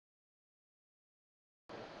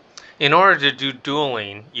In order to do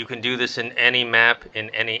dueling, you can do this in any map, in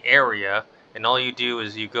any area, and all you do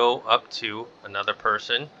is you go up to another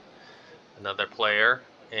person, another player,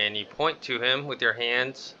 and you point to him with your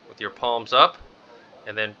hands, with your palms up,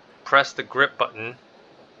 and then press the grip button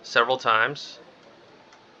several times,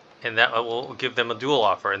 and that will give them a duel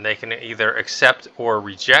offer, and they can either accept or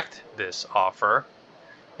reject this offer.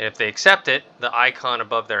 And if they accept it, the icon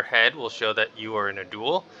above their head will show that you are in a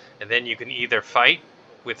duel, and then you can either fight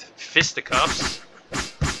with fisticuffs,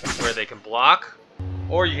 where they can block,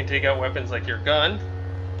 or you can take out weapons like your gun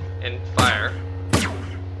and fire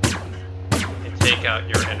and take out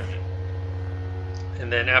your enemy.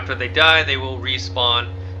 And then after they die, they will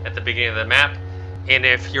respawn at the beginning of the map. And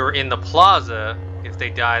if you're in the plaza, if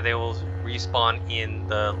they die, they will respawn in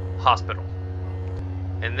the hospital.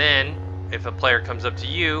 And then if a player comes up to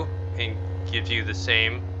you and gives you the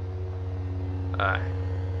same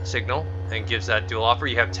signal and gives that duel offer,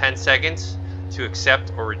 you have 10 seconds to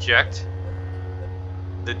accept or reject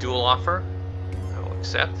the duel offer. I will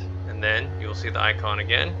accept, and then you'll see the icon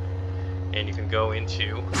again, and you can go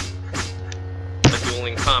into a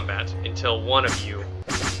dueling combat until one of you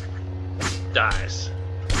dies.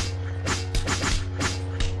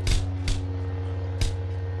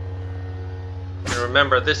 And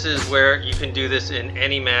remember, this is where you can do this in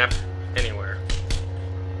any map, anywhere.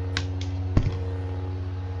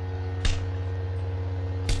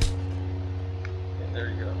 And there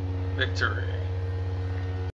you go. Victory.